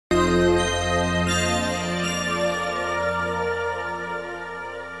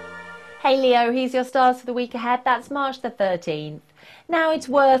Hey Leo, here's your stars for the week ahead. That's March the 13th. Now, it's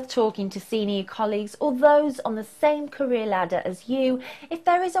worth talking to senior colleagues or those on the same career ladder as you if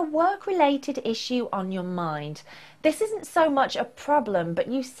there is a work-related issue on your mind. This isn't so much a problem, but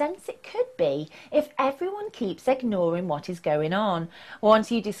you sense it could be if everyone keeps ignoring what is going on.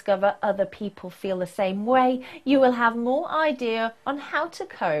 Once you discover other people feel the same way, you will have more idea on how to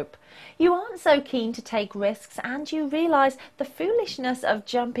cope. You aren't so keen to take risks and you realise the foolishness of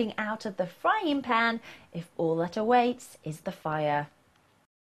jumping out of the frying pan if all that awaits is the fire.